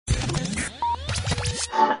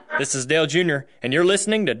This is Dale Jr., and you're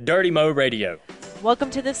listening to Dirty Mo Radio. Welcome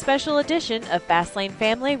to this special edition of Fastlane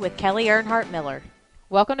Family with Kelley Earnhardt Miller.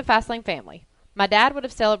 Welcome to Fastlane Family. My dad would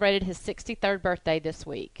have celebrated his 63rd birthday this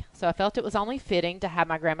week, so I felt it was only fitting to have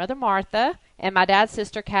my grandmother Martha and my dad's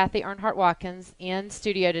sister Cathy Earnhardt Watkins in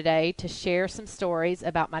studio today to share some stories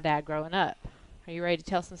about my dad growing up. Are you ready to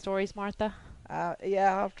tell some stories, Martha?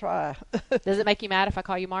 Yeah, I'll try. Does it make you mad if I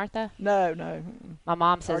call you Martha? No, no. My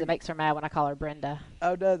mom says it makes her mad when I call her Brenda.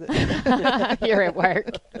 Oh, does it? You're at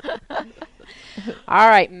work. All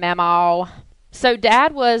right, Mamaw. So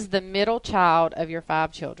Dad was the middle child of your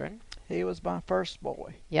 5 children. He was my first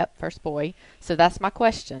boy. Yep, first boy. So that's my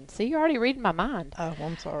question. See, you're already reading my mind. Oh,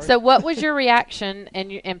 I'm sorry. So what was your reaction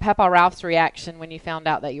and Papa Ralph's reaction when you found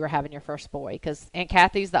out that you were having your first boy? Because Aunt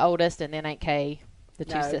Cathy's the oldest, and then Aunt Kay, the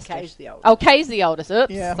two sisters. Kay's the oldest. Oh, Kay's the oldest.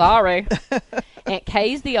 Oops, Yeah. Sorry. Aunt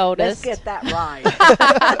Kay's the oldest. Let's get that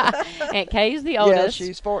right. Aunt Kay's the oldest. Yeah,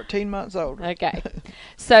 she's 14 months older. Okay.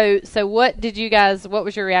 So what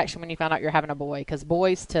was your reaction when you found out you're having a boy? Because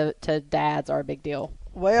boys to dads are a big deal.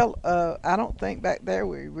 Well, I don't think back there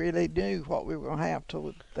we really knew what we were going to have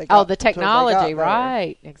till they got the till technology, they got there.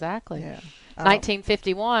 right. Exactly. Yeah.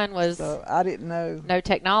 1951 was So I didn't know no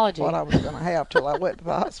technology. what I was going to have till I went to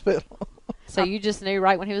the hospital. So you just knew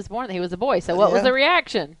right when he was born that he was a boy. So what was Yeah. the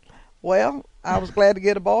reaction? Well, I was glad to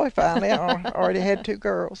get a boy finally. I already had 2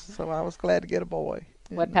 girls, so I was glad to get a boy.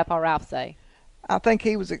 What did Papa Ralph say? I think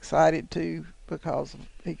he was excited too because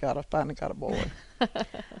he finally got a boy.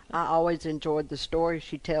 I always enjoyed the story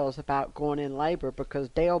she tells about going in labor because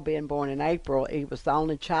Dale being born in April, he was the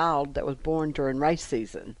only child that was born during race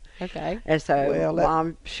season. Okay. And so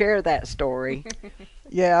Mom shared that story.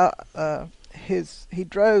 Yeah, he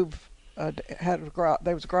drove.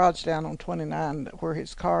 There was a garage down on 29 where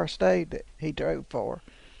his car stayed that he drove for,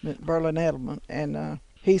 Berlin Edelman, and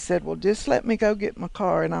he said, "Well, just let me go get my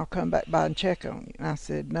car and I'll come back by and check on you." And I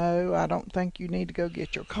said, "No, I don't think you need to go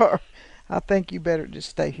get your car. I think you better just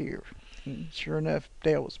stay here." And sure enough,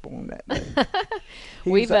 Dale was born that day.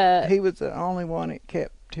 He was the only one that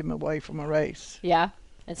kept him away from a race. Yeah.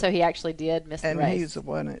 And so he actually did miss the race. And he's the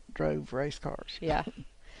one that drove race cars. Yeah.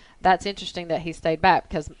 That's interesting that he stayed back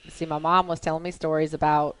because, see, my mom was telling me stories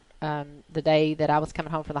about the day that I was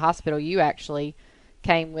coming home from the hospital. You actually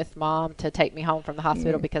came with Mom to take me home from the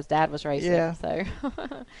hospital because Dad was racing. Yeah. So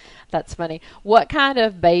that's funny. What kind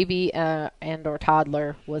of baby and or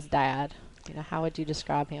toddler was Dad? You know, how would you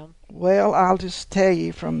describe him? Well, I'll just tell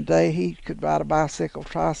you, from the day he could ride a bicycle,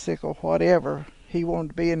 tricycle, whatever, he wanted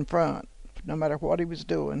to be in front. No matter what he was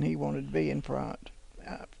doing, he wanted to be in front.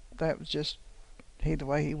 That was just the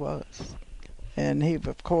way he was. And he,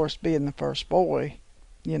 of course, being the first boy,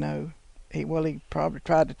 you know, he probably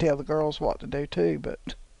tried to tell the girls what to do too, but...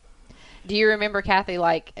 Do you remember, Cathy,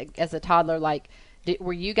 like, as a toddler, like,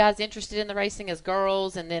 were you guys interested in the racing as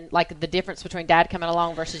girls, and then, like, the difference between Dad coming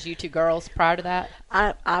along versus you 2 girls prior to that?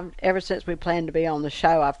 I've ever since we planned to be on the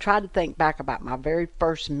show, I've tried to think back about my very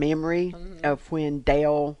first memory of when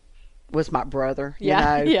Dale was my brother, you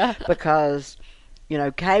know? Yeah. Because, you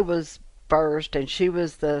know, Kay was first, and she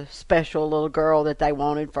was the special little girl that they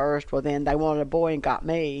wanted first. Well, then they wanted a boy and got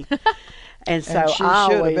me. And so she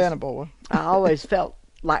should have been a boy. I always felt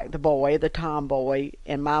like the boy, the tomboy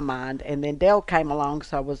in my mind. And then Dale came along,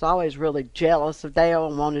 so I was always really jealous of Dale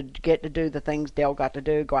and wanted to get to do the things Dale got to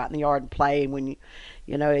do, go out in the yard and play. And when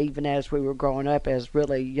you know, even as we were growing up as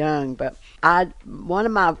really young. But one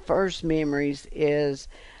of my first memories is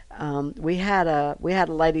we had a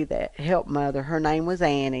lady that helped mother. Her name was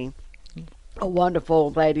Annie. A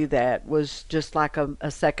wonderful lady that was just like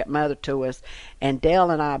a second mother to us. And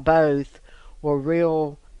Dale and I both were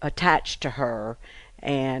real attached to her.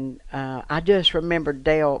 And I just remember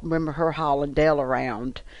her hauling Dale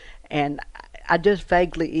around. And I just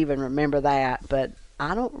vaguely even remember that. But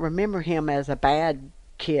I don't remember him as a bad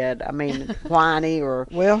kid. I mean, whiny or...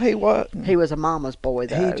 Well, he was. He was a mama's boy,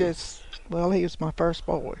 though. He was my first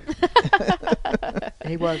boy.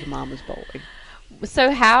 He was a mama's boy.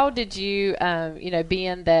 So how did you,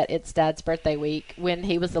 being that it's Dad's birthday week, when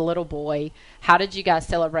he was a little boy, how did you guys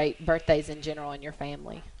celebrate birthdays in general in your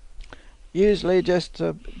family? Usually just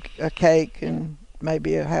a cake and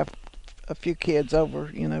maybe have a few kids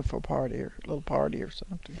over, you know, for a party or a little party or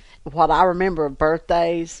something. What I remember of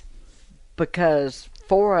birthdays, because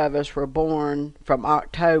 4 of us were born from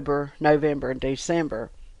October, November, and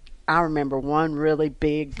December, I remember one really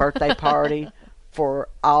big birthday party for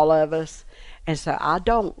all of us. And so I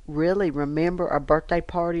don't really remember a birthday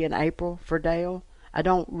party in April for Dale. I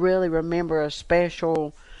don't really remember a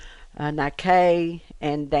special. Now Kay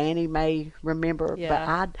and Danny may remember,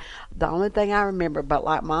 but the only thing I remember, but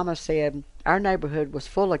like Mama said, our neighborhood was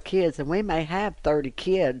full of kids, and we may have 30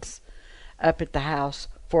 kids up at the house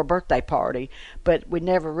for a birthday party, but we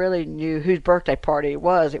never really knew whose birthday party it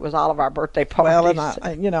was. It was all of our birthday parties. Well,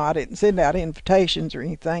 and I didn't send out invitations or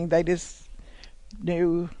anything. They just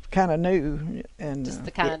kind of knew, and Just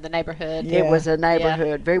the kind of the neighborhood. Yeah. It was a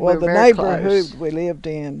neighborhood. We well, were the very neighborhood close. we lived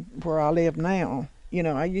in, where I live now.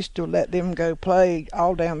 I used to let them go play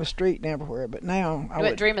all down the street and everywhere, but now I We wouldn't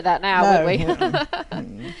would dream of that now, no, would we?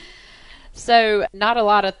 mm-mm. So, not a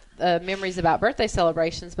lot of memories about birthday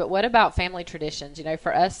celebrations, but what about family traditions?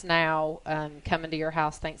 For us now, coming to your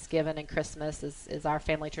house Thanksgiving and Christmas is our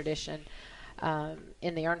family tradition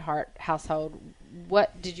in the Earnhardt household.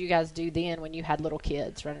 What did you guys do then when you had little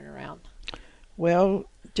kids running around? Well,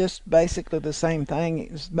 just basically the same thing.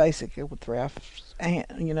 It was basically with Ralph's aunt,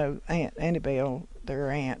 Aunt Annabelle,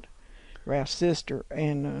 their aunt, Ralph's sister,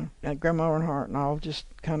 and Grandma Earnhardt and all just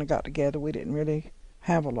kind of got together. We didn't really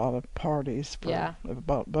have a lot of parties for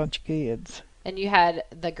a bunch of kids. And you had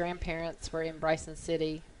the grandparents were in Bryson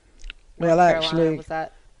City, Well, North Carolina. actually, Was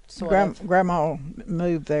that sort of? Grandma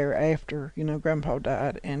moved there after, Grandpa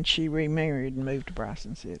died, and she remarried and moved to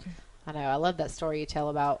Bryson City. I know. I love that story you tell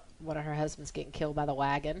about one of her husbands getting killed by the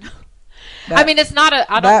wagon. That- I mean, it's not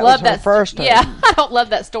a. I that don't love was her that. first Yeah, husband. I don't love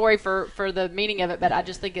that story for the meaning of it, but I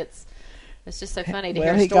just think it's just so funny to Well,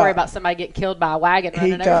 hear a he story got- about somebody getting killed by a wagon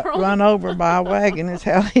He running got over 'em. run over by a wagon. Is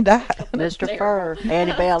how he died. Mr. Fur,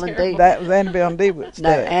 Annabelle and Dee. That was Annabelle and DeWitt's No,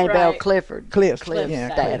 dad. Annabelle Right. Clifford. Cliff's Cliff's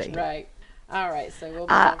daddy. Right. All right. So we'll. Move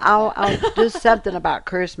I'll just something about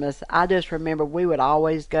Christmas. I just remember we would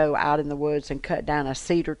always go out in the woods and cut down a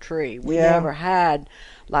cedar tree. We Yeah. never had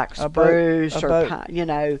like A boat- spruce a or boat.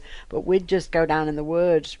 pine, but we'd just go down in the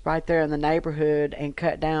woods right there in the neighborhood and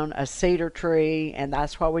cut down a cedar tree, and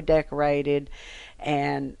that's what we decorated.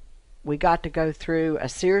 And we got to go through a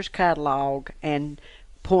Sears catalog and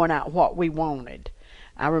point out what we wanted.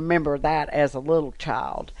 I remember that as a little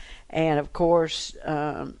child. And of course,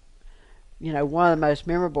 one of the most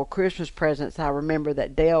memorable Christmas presents I remember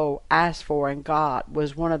that Dale asked for and got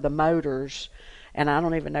was one of the motors, and I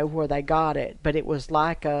don't even know where they got it, but it was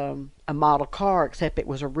like a model car, except it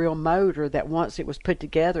was a real motor that once it was put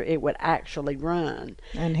together, it would actually run.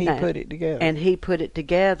 And he Now- put it together. And he put it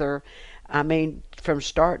together, I mean, from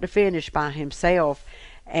start to finish by himself.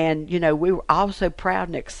 And, we were all so proud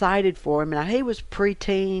and excited for him. Now, he was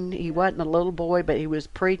preteen. He wasn't a little boy, but he was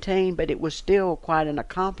preteen. But it was still quite an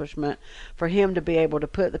accomplishment for him to be able to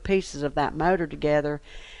put the pieces of that motor together.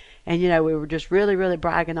 And, we were just really, really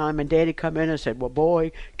bragging on him. And Daddy come in and said, well,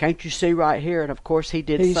 boy, can't you see right here? And, of course, he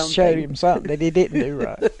did He something. showed him something that he didn't do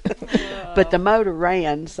right. But the motor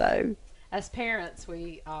ran, so... As parents,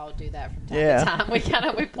 we all do that from time Yeah. to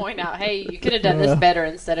time. We point out, hey, you could have done this better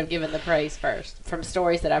instead of giving the praise first. From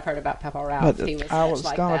stories that I've heard about Papa Ralph, But he was I much was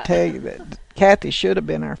like going that. to tell you that Kathy should have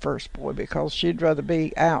been our first boy, because she'd rather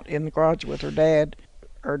be out in the garage with her dad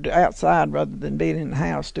or outside rather than being in the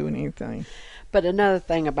house doing anything. But another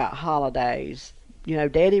thing about holidays,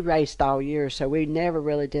 Daddy raced all year, so we never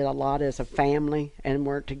really did a lot as a family and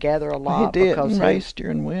weren't together a lot. He did because race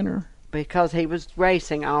during winter. because he was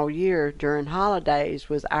racing all year. During holidays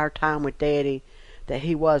was our time with Daddy that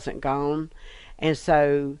he wasn't gone. And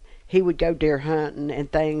so he would go deer hunting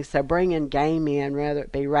and things, so bringing game in, whether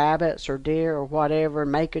it be rabbits or deer or whatever,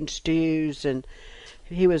 making stews, and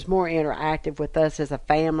he was more interactive with us as a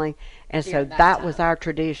family. And so During that that was time. our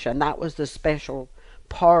tradition. That was the special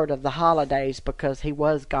part of the holidays, because he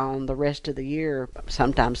was gone the rest of the year,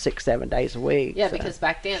 sometimes 6-7 days a week. Yeah, so. because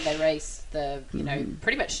back then they raced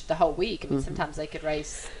pretty much the whole week. I mean, sometimes they could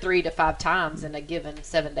race 3 to 5 times in a given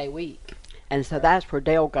 7-day week. And so that's where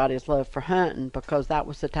Dale got his love for hunting, because that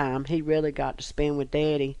was the time he really got to spend with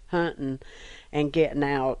Daddy hunting and getting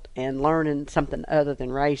out and learning something other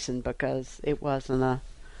than racing, because it wasn't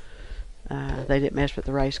they didn't mess with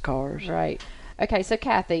the race cars. Right. Okay, so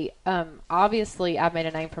Kathy, obviously I've made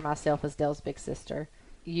a name for myself as Dale's big sister.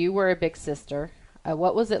 You were a big sister.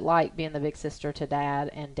 What was it like being the big sister to Dad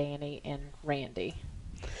and Danny and Randy?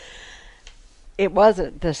 It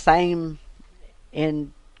wasn't the same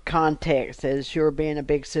in context as you're being a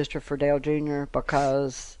big sister for Dale Jr.,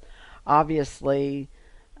 because obviously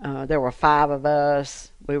there were 5 of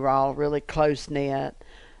us. We were all really close-knit.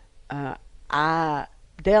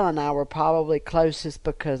 Dale and I were probably closest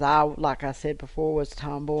because I, like I said before, was a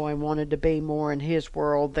tomboy and wanted to be more in his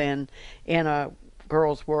world than in a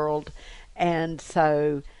girl's world. And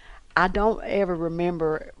so I don't ever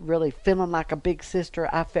remember really feeling like a big sister.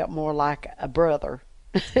 I felt more like a brother.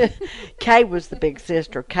 Kay was the big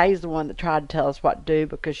sister. Kay's the one that tried to tell us what to do,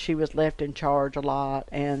 because she was left in charge a lot.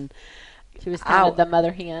 And She was kind of the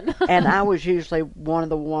mother hen. And I was usually one of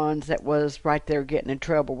the ones that was right there getting in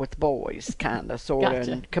trouble with the boys, kind of, sort of,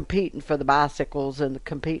 Gotcha. and competing for the bicycles and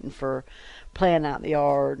competing for playing out in the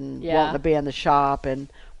yard and wanting to be in the shop, and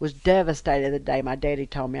was devastated the day my daddy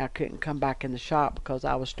told me I couldn't come back in the shop because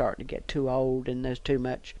I was starting to get too old and there's too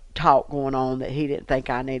much talk going on that he didn't think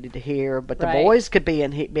I needed to hear, but the boys could be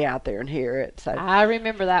out there and hear it. So I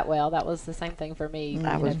remember that well. That was the same thing for me.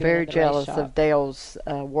 I was very jealous of Dale's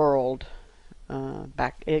world,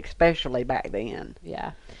 especially back then.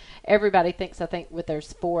 Yeah. Everybody thinks, I think,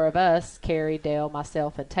 there's 4 of us, Carrie, Dale,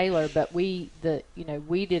 myself, and Taylor, but we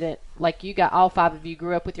didn't, like you got, all 5 of you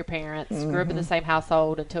grew up with your parents, grew up in the same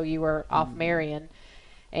household until you were off marrying.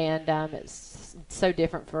 And it's so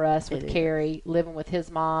different for us with Carrie living with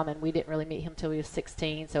his mom, and we didn't really meet him till he was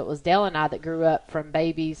 16. So it was Dale and I that grew up from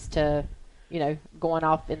babies to, going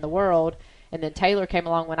off in the world. And then Taylor came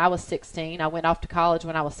along when I was 16. I went off to college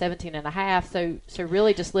when I was 17 and a half. So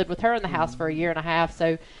really just lived with her in the house for a year and a half.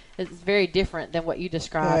 So it's very different than what you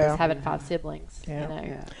described as having 5 siblings.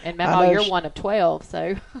 Yeah. And Mama, you're one of 12.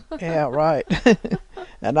 So yeah, right.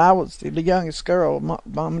 And I was the youngest girl.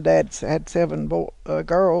 Mom and Dad had 7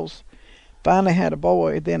 girls. Finally had a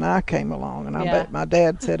boy. Then I came along, and I bet my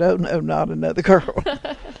dad said, "Oh no, not another girl."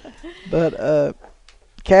 But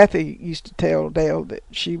Kathy used to tell Dale that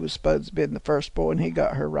she was supposed to be the first boy, and he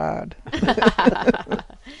got her ride.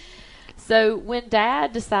 So when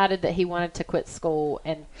Dad decided that he wanted to quit school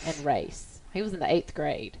and race, he was in the 8th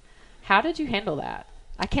grade. How did you handle that?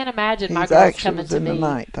 I can't imagine my girls coming to me. In the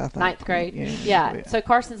 9th, I think. 9th grade? Yeah. So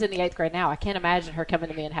Carson's in the 8th grade now. I can't imagine her coming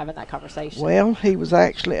to me and having that conversation. Well, he was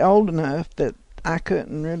actually old enough that I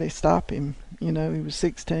couldn't really stop him. He was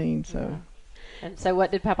 16, so... Yeah. And so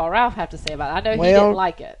what did Papa Ralph have to say about it? I know he didn't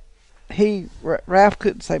like it. Ralph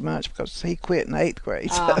couldn't say much because he quit in 8th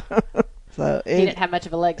grade. So he didn't have much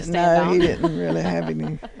of a leg to stand on. No, he didn't really have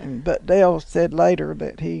any. But Dale said later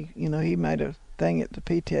that he made a thing at the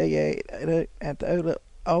PTA at the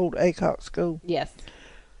old Acock school. Yes.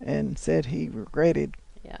 And said he regretted,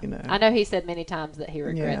 I know he said many times that he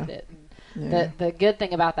regretted it. And the good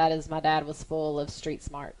thing about that is my dad was full of street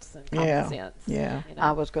smarts and common sense. Yeah.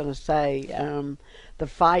 I was going to say, the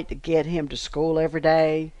fight to get him to school every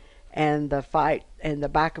day, and the fight and the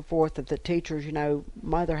back and forth of the teachers.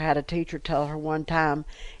 Mother had a teacher tell her one time,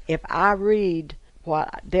 if I read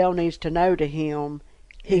what Dale needs to know to him,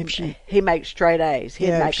 he makes straight A's.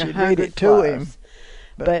 He'd make 100 to him.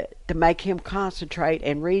 But to make him concentrate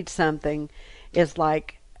and read something is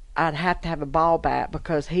like I'd have to have a ball bat,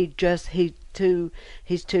 because he's too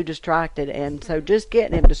distracted. And so just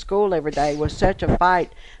getting him to school every day was such a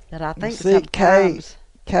fight that I think sometimes...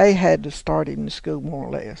 Kay had to start him to school more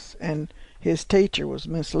or less, and his teacher was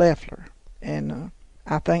Miss Leffler, and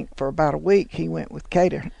I think for about a week he went with Kay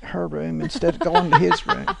to her room instead of going to his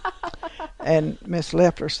room. And Miss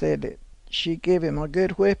Leffler said that she gave him a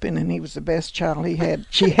good whipping, and he was the best child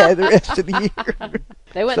she had the rest of the year.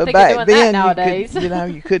 They wouldn't think of doing that nowadays.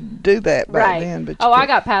 You couldn't do that back then. But I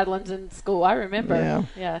got paddlings in school. I remember.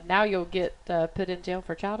 Yeah. Now you'll get put in jail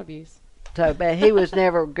for child abuse. So, but he was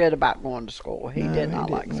never good about going to school. He did not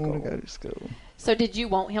like school. Want to go to school. So did you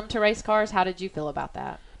want him to race cars? How did you feel about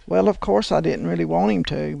that? Well, of course I didn't really want him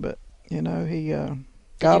to, but he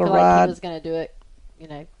got a ride. Like he was going to do it,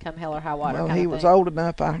 come hell or high water. Well, he was old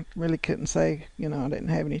enough. I really couldn't say, I didn't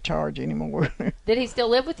have any charge anymore. Did he still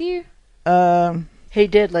live with you? He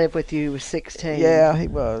did live with you. He was 16. Yeah, he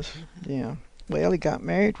was. Yeah. Well, he got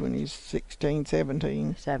married when he was 16,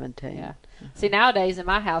 17. 17. Yeah. See, nowadays in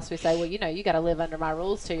my house we say, well, you got to live under my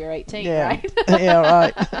rules till you're 18, right? Yeah,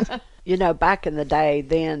 right. Back in the day,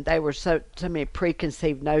 then there were so many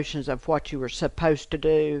preconceived notions of what you were supposed to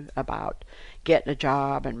do about getting a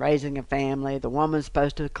job and raising a family. The woman's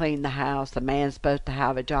supposed to clean the house, the man's supposed to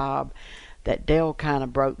have a job. That Dale kind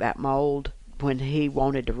of broke that mold when he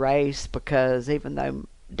wanted to race, because even though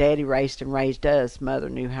Daddy raced and raised us, Mother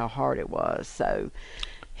knew how hard it was. So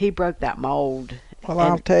he broke that mold. Well,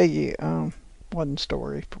 I'll tell you one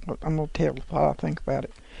story. I'm going to tell how I think about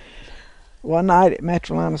it. One night at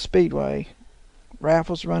Metrolina Speedway,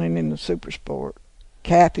 Ralph was running in the Super Sport.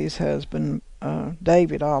 Kathy's husband,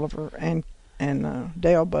 David Oliver, and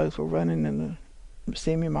Dale both were running in the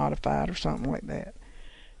semi-modified or something like that.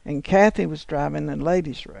 And Kathy was driving the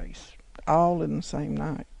ladies' race, all in the same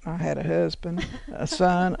night. I had a husband, a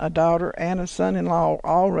son, a daughter, and a son-in-law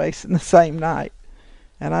all racing the same night.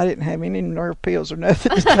 And I didn't have any nerve pills or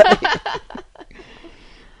nothing to take.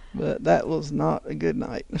 But that was not a good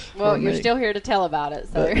night. Well, you're still here to tell about it.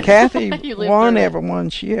 So. But Kathy won every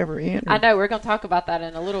one she ever entered. I know. We're going to talk about that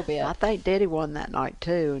in a little bit. I think Daddy won that night,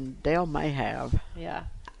 too, and Dale may have. Yeah.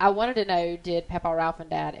 I wanted to know, did Papa Ralph and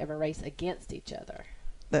Dad ever race against each other?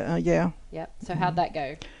 Yeah. Yep. So how'd that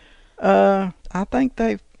go? I think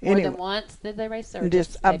they've More than once did they race? Or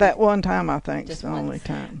just maybe that one time. I think just it's the only once.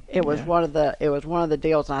 time. It was Yeah. one of the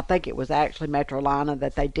deals, and I think it was actually Metrolina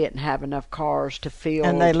that they didn't have enough cars to field,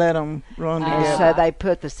 And they let them run and together. so they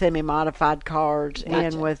put the semi-modified cars Gotcha.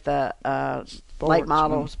 in with the late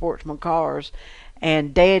model sportsman cars.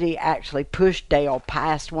 And Daddy actually pushed Dale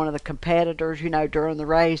past one of the competitors, during the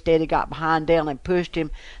race. Daddy got behind Dale and pushed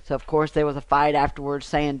him. So, of course, there was a fight afterwards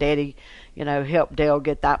saying Daddy, helped Dale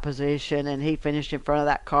get that position. And he finished in front of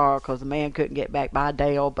that car because the man couldn't get back by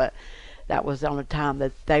Dale. But that was the only time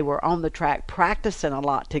that they were on the track practicing a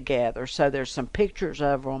lot together. So there's some pictures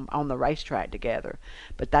of them on the racetrack together.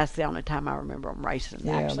 But that's the only time I remember them racing.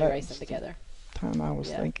 Yeah, Actually that racing together. Time I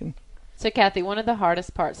was Yeah. thinking. So, Kathy, one of the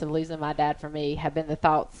hardest parts of losing my dad for me have been the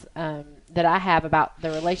thoughts that I have about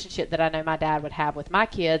the relationship that I know my dad would have with my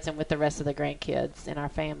kids and with the rest of the grandkids in our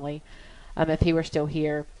family if he were still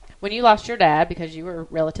here. When you lost your dad, because you were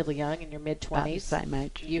relatively young, in your mid-20s, Same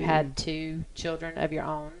age. you had 2 children of your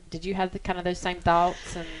own. Did you have kind of those same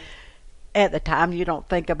thoughts? And at the time you don't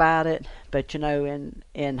think about it, but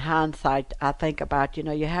in hindsight I think about,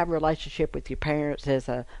 you have a relationship with your parents as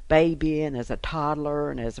a baby and as a toddler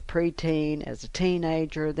and as a preteen, as a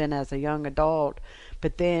teenager, then as a young adult,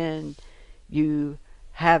 but then you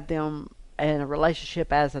have them in a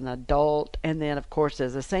relationship as an adult, and then of course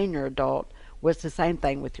as a senior adult. Well, it's the same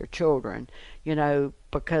thing with your children,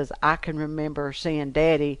 because I can remember seeing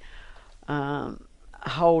Daddy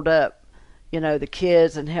hold up the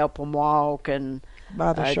kids and help them walk, and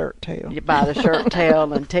By the shirt tail. by the shirt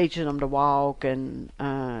tail, and teaching them to walk, and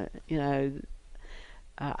I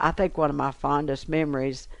think one of my fondest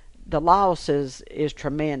memories, the loss is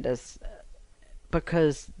tremendous,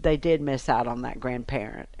 because they did miss out on that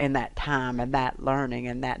grandparent and that time and that learning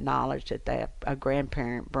and that knowledge that a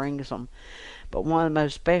grandparent brings them. But one of the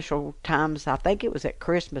most special times, I think it was at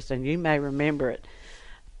Christmas, and you may remember it.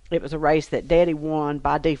 It was a race that Daddy won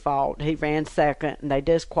by default. He ran second, and they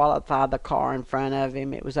disqualified the car in front of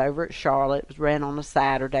him. It was over at Charlotte. It was ran on a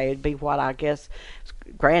Saturday. It'd be what I guess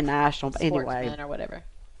Grand National, anyway, Sportsman or whatever.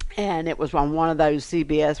 And it was on one of those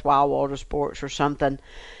CBS Wild Water Sports or something.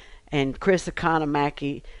 And Chris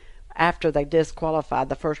Economaki, after they disqualified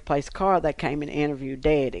the first place car, they came and interviewed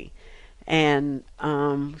Daddy. And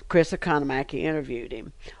Chris Economaki interviewed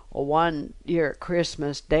him. Well, one year at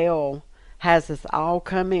Christmas, Dale has us all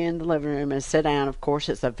come in the living room and sit down. Of course,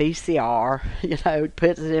 it's a VCR,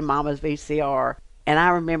 puts it in Mama's VCR. And I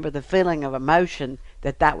remember the feeling of emotion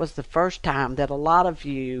that was the first time that a lot of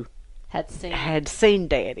you had seen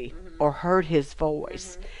Daddy, mm-hmm. or heard his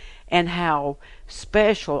voice, mm-hmm. and how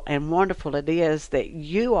special and wonderful it is that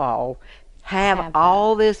you all have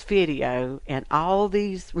all this video and all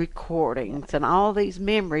these recordings and all these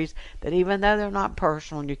memories that even though they're not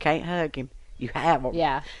personal and you can't hug him, you have them.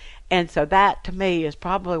 Yeah. And so that, to me, is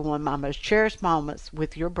probably one of my most cherished moments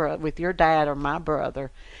with your dad or my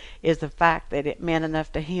brother, is the fact that it meant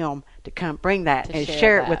enough to him to come bring that and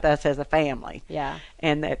share it with us as a family. Yeah.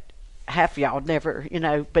 And that half of y'all never,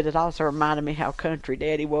 but it also reminded me how country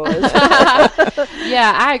Daddy was.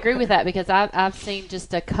 Yeah, I agree with that, because I've seen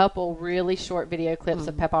just a couple really short video clips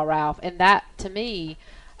of Papa Ralph, and that, to me,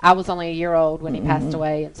 I was only a year old when he passed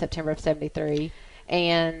away in September of '73,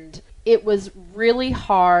 and it was really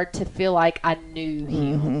hard to feel like I knew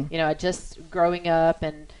him. Just growing up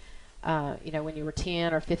and, when you were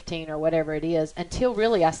 10 or 15 or whatever it is, until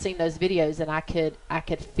really I seen those videos and I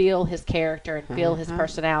could feel his character and feel his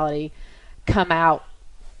personality come out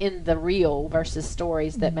in the real versus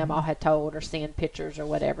stories that Mama had told, or seeing pictures or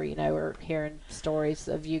whatever, or hearing stories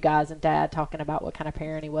of you guys and Dad talking about what kind of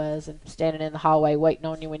parent he was and standing in the hallway waiting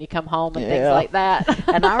on you when you come home and things like that.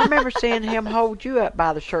 And I remember seeing him hold you up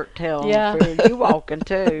by the shirt tail, Yeah. for you walking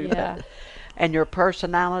too. Yeah. And your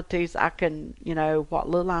personalities, I can, what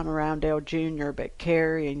little I'm around Dale Jr., but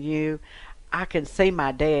Carrie and you, I can see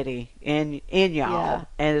my daddy in y'all. Yeah.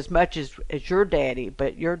 And as much as your daddy,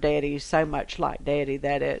 but your daddy is so much like Daddy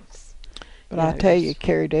that it's... But I tell you,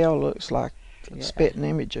 Carrie Dale looks like a spitting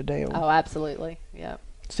image of Dale. Oh, absolutely. Yeah.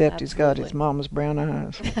 Except he's got his mama's brown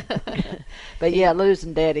eyes. But yeah,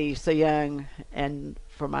 losing Daddy so young, and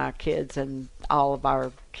for my kids and all of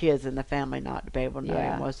our kids in the family not to be able to know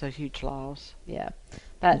him was a huge loss. Yeah.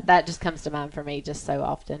 That just comes to mind for me just so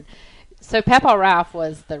often. So Papa Ralph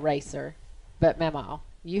was the racer, but Mama,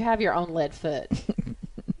 you have your own lead foot.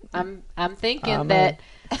 I'm thinking that,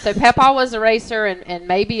 so Papa was a racer, and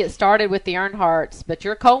maybe it started with the Earnhardts, but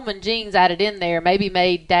your Coleman genes added in there maybe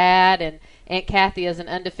made Dad and Aunt Cathy as an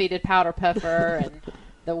undefeated powder puffer, and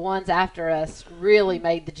the ones after us really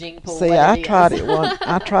made the gene pool. See, I tried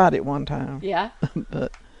it one time. Yeah.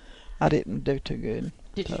 But I didn't do too good.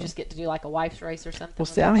 Did you just get to do like a wife's race or something? Well,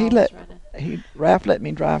 see, Ralph let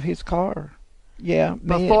me drive his car. Yeah,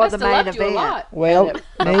 before the main event. Well,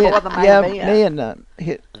 before the main event. me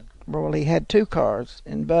and he had 2 cars,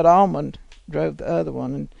 and Bud Almond drove the other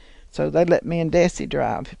one, and so they let me and Desi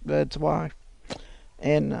drive, Bud's wife,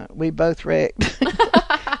 and we both wrecked.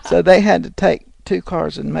 So they had to take 2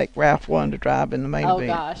 cars and make Ralph one to drive in the main event. Oh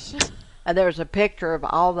gosh! And there's a picture of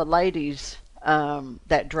all the ladies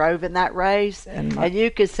that drove in that race, and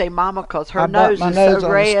you could see Mama, because her nose is so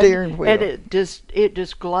red, and it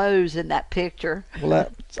just glows in that picture. Well,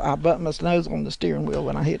 I bumped my nose on the steering wheel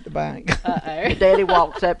when I hit the bank. Daddy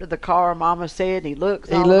walks up to the car, Mama said, and he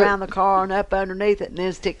looks around the car and up underneath it, and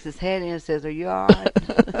then sticks his head in and says, "Are you all right?"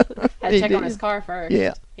 Had to check on his car first.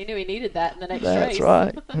 Yeah, he knew he needed that in the next That's race.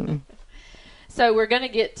 right. So we're going to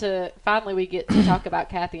get to talk about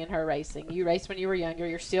Cathy and her racing. You raced when you were younger.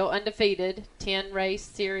 You're still undefeated. 10 race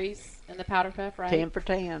series in the Powder Puff, right? 10 for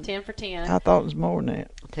 10. 10 for 10. I thought it was more than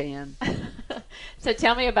that. 10. So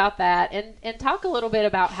tell me about that, and talk a little bit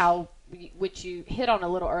about how, which you hit on a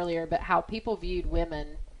little earlier, but how people viewed women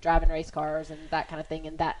driving race cars and that kind of thing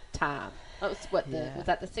in that time. Was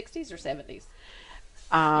that the 60s or 70s?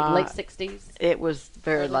 Late 60s? It was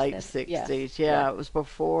very late 60s. Yeah, it was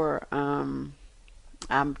before.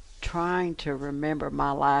 I'm trying to remember,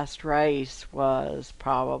 my last race was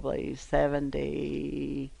probably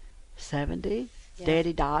 70. Yeah.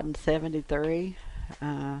 Daddy died in 73.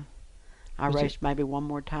 I raced maybe one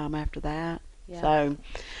more time after that. Yeah. So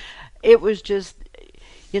it was just,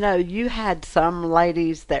 you had some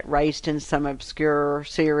ladies that raced in some obscure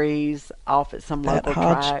series off at some local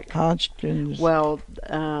track. Hodgkins. Well,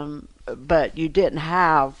 but you didn't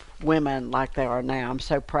have women like they are now. I'm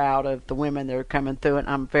so proud of the women that are coming through it.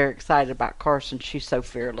 I'm very excited about Carson. She's so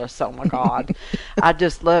fearless. Oh my God. I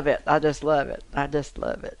just love it.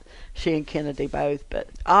 She and Kennedy both. But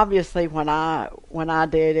obviously when I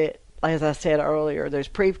did it, as I said earlier, there's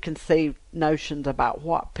preconceived notions about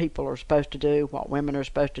what people are supposed to do, what women are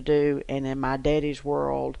supposed to do, and in my daddy's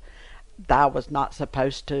world, I was not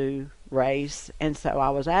supposed to race. And so I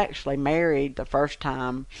was actually married the first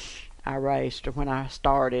time I raced, when I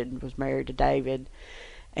started, was married to David,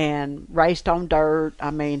 and raced on dirt. I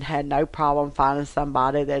mean, had no problem finding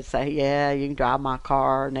somebody that'd say, yeah, you can drive my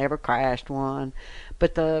car, never crashed one.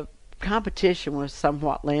 But the competition was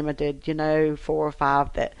somewhat limited, 4 or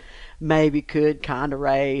 5 that maybe could kind of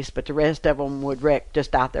race, but the rest of them would wreck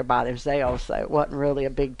just out there by themselves, so it wasn't really a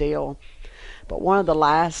big deal. But one of the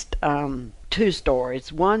last 2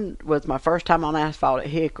 stories, one was my first time on asphalt at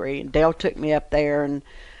Hickory, and Dale took me up there, and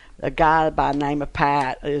a guy by the name of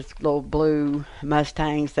Pat, his little blue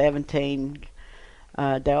Mustang 17,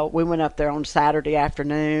 Dale, we went up there on Saturday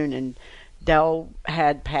afternoon, and Dale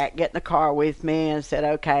had Pat get in the car with me and said,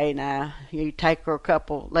 okay, now you take her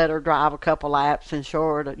let her drive a couple laps and show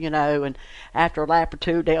her, and after a lap or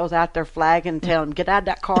 2, Dale's out there flagging and telling him, get out of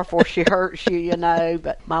that car before she hurts you,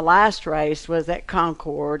 But my last race was at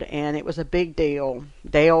Concord, and it was a big deal.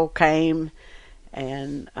 Dale came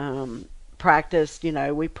and practiced,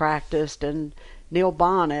 we practiced, and Neil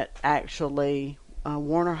Bonnet actually,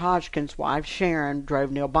 Warner Hodgkins' wife, Sharon,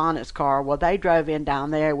 drove Neil Bonnet's car. Well, they drove in down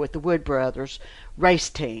there with the Wood Brothers race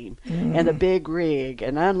team and the big rig,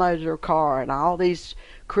 and unloaded her car, and all these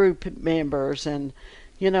crew members, and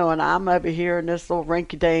and I'm over here in this little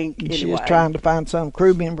rinky-dink. Anyway. She was trying to find some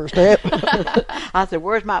crew members to help. I said,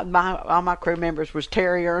 where's all my crew members? Was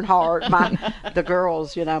Terry Earnhardt, the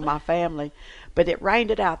girls, my family. But it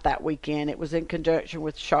rained it out that weekend. It was in conjunction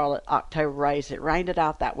with Charlotte October race. It rained it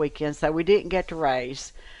out that weekend, so we didn't get to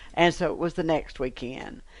race. And so it was the next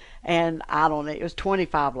weekend. And I don't know, it was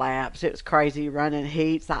 25 laps. It was crazy running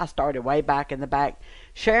heats. I started way back in the back.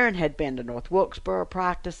 Sharon had been to North Wilkesboro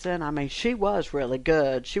practicing. I mean, she was really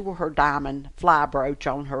good. She wore her diamond fly brooch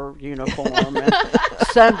on her uniform. And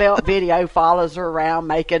Sunbelt Video follows her around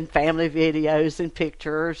making family videos and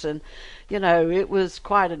pictures. And, it was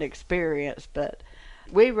quite an experience. But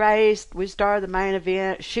we raced. We started the main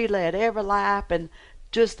event. She led every lap. And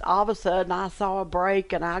just all of a sudden I saw a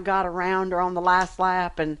break, and I got around her on the last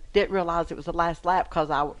lap and didn't realize it was the last lap because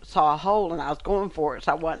I saw a hole and I was going for it,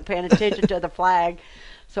 so I wasn't paying attention to the flag.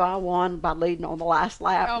 So I won by leading on the last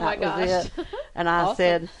lap. Oh, and my that was gosh. it. And I Awesome.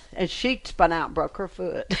 said, and she spun out and broke her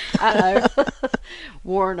foot.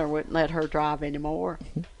 Warner wouldn't let her drive anymore.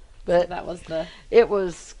 But that was it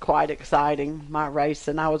was quite exciting, my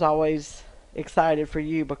racing. I was always excited for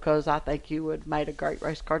you because I think you would made a great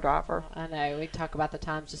race car driver. I know. We talk about the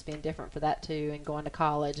times just being different for that, too, and going to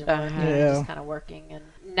college and working and Yeah. just kind of working. And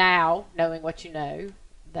now, knowing what you know,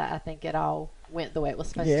 that I think it all went the way it was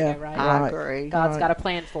supposed to go, right? I agree. God's got a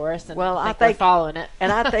plan for us, and Well, I think we're following it.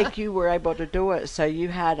 And I think you were able to do it so you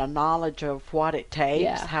had a knowledge of what it takes,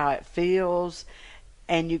 Yeah. how it feels,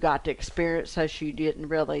 and you got to experience so you didn't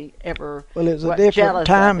really ever Well, it was a jealous different of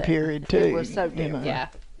time it. period, too. It was so you different. know. Yeah.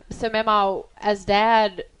 So, Mama, as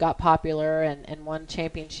Dad got popular and won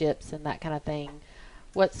championships and that kind of thing,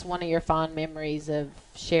 what's one of your fond memories of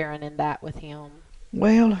sharing in that with him?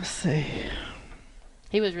 Well, let's see.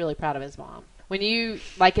 He was really proud of his mom. When you,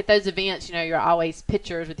 like at those events, you know, you're always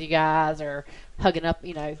pictures with you guys or hugging up,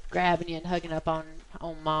 you know, grabbing you and hugging up on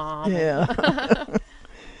Mom. Yeah.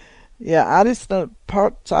 Yeah, I just the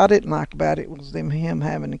parts I didn't like about it was him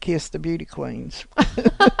having to kiss the beauty queens.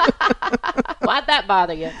 Why'd that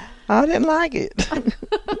bother you? I didn't like it. Am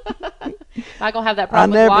I going to have that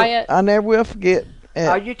problem with Wyatt? I never will forget.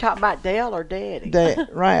 Are you talking about Dale or Daddy?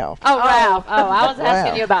 Ralph. Oh, Ralph. Oh, I was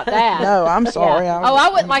asking you about that. No, I'm sorry. Yeah. I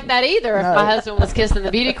wouldn't like that either if my husband was kissing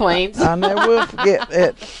the beauty queens. I never will forget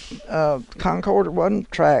at Concord One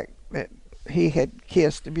track that he had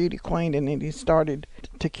kissed the beauty queen, and then he started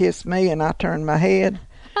to kiss me, and I turned my head,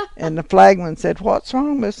 and the flagman said, "What's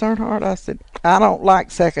wrong, Miss Earnhardt?" I said, "I don't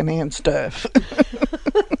like secondhand stuff."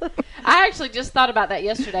 I actually just thought about that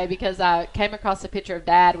yesterday because I came across a picture of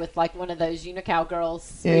Dad with like one of those Unical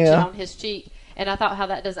girls reaching on his cheek, and I thought how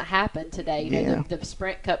that doesn't happen today. You know, the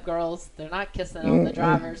Sprint Cup girls, they're not kissing on the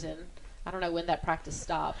drivers, and I don't know when that practice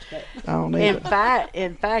stopped. But in fact,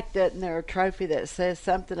 isn't there a trophy that says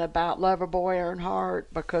something about Loverboy Earnhardt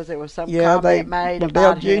because there was some comment made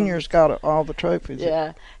about Dale him? Jr.'s got all the trophies.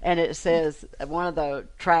 Yeah, and it says one of the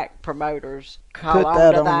track promoters Put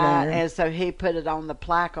that on that, there. and so he put it on the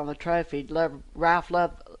plaque on the trophy. Ralph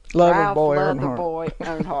Loverboy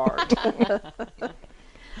Earnhardt.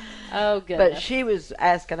 oh, goodness. But she was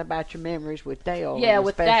asking about your memories with Dale. Yeah, and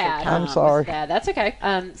with special Dad. time. I'm sorry. With Dad. That's okay.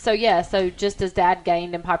 So just as Dad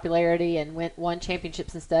gained in popularity and won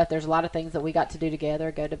championships and stuff, there's a lot of things that we got to do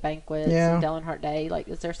together, go to banquets and Dale Earnhardt Day. Like,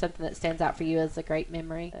 is there something that stands out for you as a great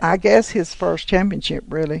memory? I guess his first championship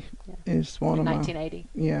really is one of 1980.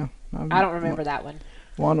 my. Yeah. I don't remember that one.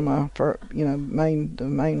 One of my first, the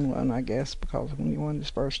main one, I guess, because when he won his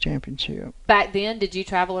first championship. Back then, did you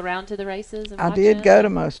travel around to the races? And I watch did it? go to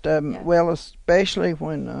most of them. Yeah. Well, especially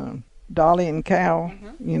when Dolly and Cal,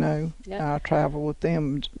 Yep. I traveled with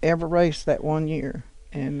them every race that one year.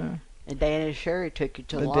 And Danny and Sherry took you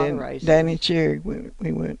to a lot of races. Danny and Sherry,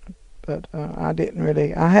 we went. But I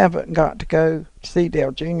haven't got to go see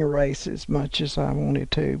Dale Jr. race as much as I wanted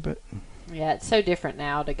to, but. Yeah, it's so different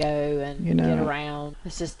now to go and get around.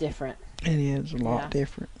 It's just different. It is a lot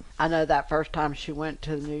different. I know that first time she went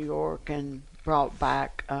to New York and brought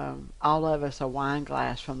back all of us a wine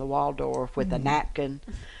glass from the Waldorf with a napkin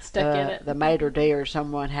stuck in it. The maitre d' or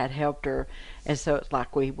someone had helped her, and so it's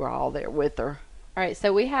like we were all there with her. All right,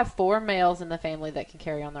 so we have 4 males in the family that can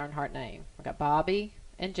carry on the Earnhardt name. We've got Bobby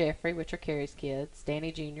and Jeffrey, which are Carrie's kids,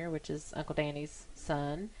 Danny Jr., which is Uncle Danny's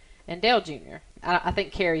son, and Dale Jr. I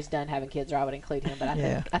think Carrie's done having kids, or I would include him, but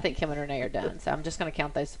I think him and Renee are done. So I'm just going to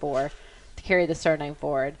count those 4 to carry the surname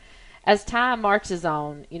forward. As time marches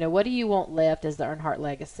on, what do you want left as the Earnhardt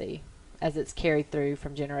legacy as it's carried through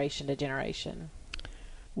from generation to generation?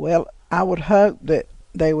 Well, I would hope that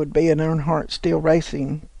there would be an Earnhardt still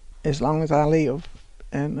racing as long as I live.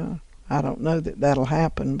 And I don't know that that'll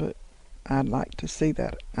happen, but I'd like to see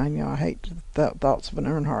that. I hate the thoughts of an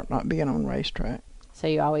Earnhardt not being on the racetrack. So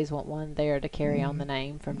you always want one there to carry on the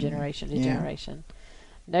name from generation to generation.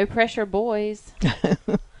 No pressure, boys.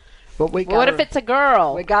 But what if it's a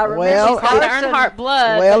girl? We got she's got the Earnhardt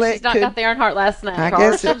blood, but she's not got the Earnhardt last name. I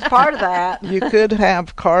guess it's part of that. You could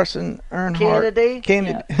have Carson Earnhardt.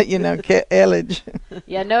 Kennedy, Elledge.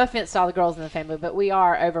 Yeah, no offense to all the girls in the family, but we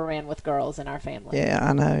are overran with girls in our family. Yeah,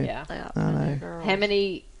 I know. Yeah. I know. How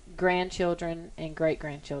many grandchildren and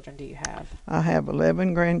great-grandchildren do you have? I have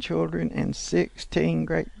 11 grandchildren and 16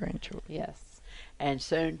 great-grandchildren. Yes. And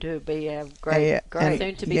soon to be a great.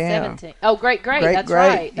 Soon to be 17. Oh, great. That's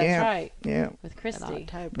right. That's right. Yeah. With Christy.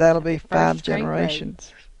 That'll be 5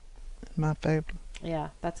 generations in my family. Yeah,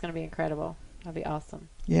 that's going to be incredible. That'll be awesome.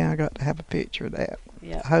 Yeah, I got to have a picture of that.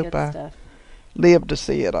 Yeah, I hope good stuff. Live to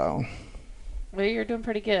see it all. Well, you're doing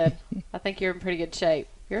pretty good. I think you're in pretty good shape.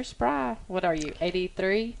 You're spry. What are you,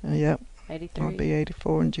 83? Yep. 83. I'll be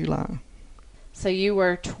 84 in July. So you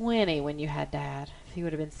were 20 when you had Dad. He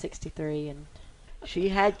would have been 63. And she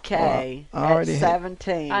had Kay at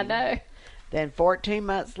 17. I know. Then 14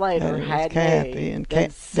 months later That had was Kathy, me. and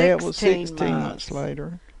Then Dale was 16 months. months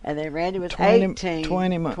later. And then Randy was 20 18.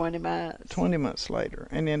 20 months. 20 months later,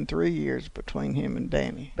 and then 3 years between him and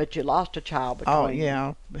Danny. But you lost a child between. Oh,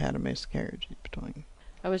 yeah, I had a miscarriage between.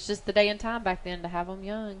 It was just the day and time back then to have them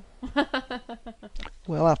young.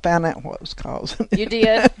 Well, I found out what was causing it. You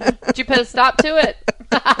did? Did you put a stop to it?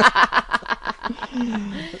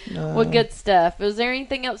 No. Well, good stuff. Was there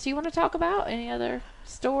anything else you want to talk about? Any other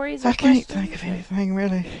stories or I can't questions? think of anything,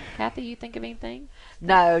 really. Kathy, you think of anything?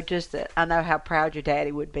 No, just that I know how proud your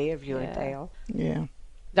daddy would be of you and Yeah. Dale. Yeah.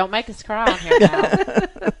 Don't make us cry on here now.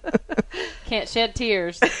 Can't shed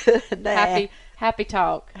tears. Nah. Happy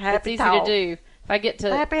talk. Happy it's easy talk. to do. If I get to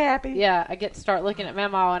Happy. yeah, I get to start looking at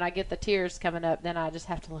Mama and I get the tears coming up, then I just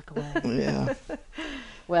have to look away. Yeah.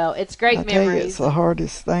 Well, it's great I tell you, memories. it's the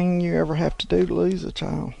hardest thing you ever have to do to lose a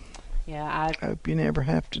child. Yeah, I hope you never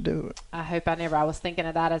have to do it. I hope I never. I was thinking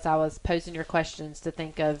of that as I was posing your questions, to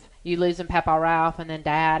think of you losing Papa Ralph and then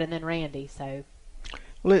Dad and then Randy. So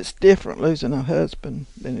Well, it's different losing a husband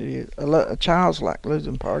than it is. A child's like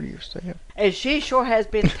losing part of yourself. And she sure has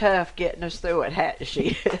been tough getting us through it, hasn't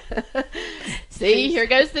she? see, here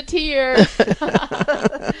goes the tears.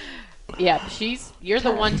 Yeah, you're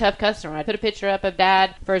the one tough customer. I put a picture up of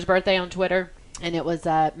Dad for his birthday on Twitter, and it was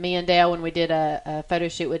me and Dale when we did a photo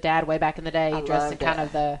shoot with Dad way back in the day, I dressed in loved kind it.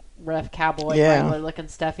 of the rough cowboy, Yeah. regular looking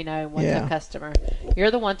stuff, and one Yeah. tough customer.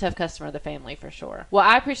 You're the one tough customer of the family for sure. Well,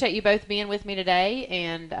 I appreciate you both being with me today,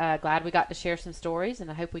 and glad we got to share some stories,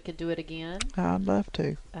 and I hope we can do it again. I'd love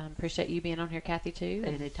to. Appreciate you being on here, Kathy, too.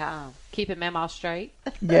 And Anytime. keeping Mama straight.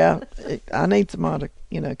 Yeah, I need somebody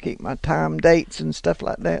to, keep my time, dates, and stuff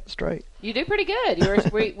like that straight. You do pretty good.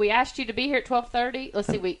 We asked you to be here at 12:30. Let's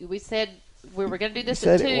see, we said we were going to do this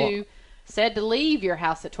You at said it 2. Said to leave your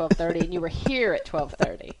house at 12:30, and you were here at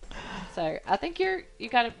 12:30. So I think you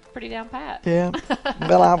got it pretty down pat. Yeah.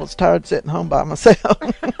 Well, I was tired sitting home by myself.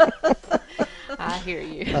 I hear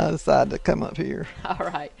you. I decided to come up here. All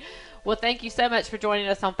right. Well, thank you so much for joining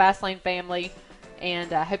us on Fastlane Family,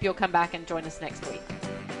 and I hope you'll come back and join us next week.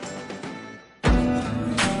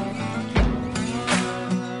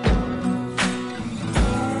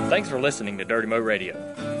 Thanks for listening to Dirty Mo Radio.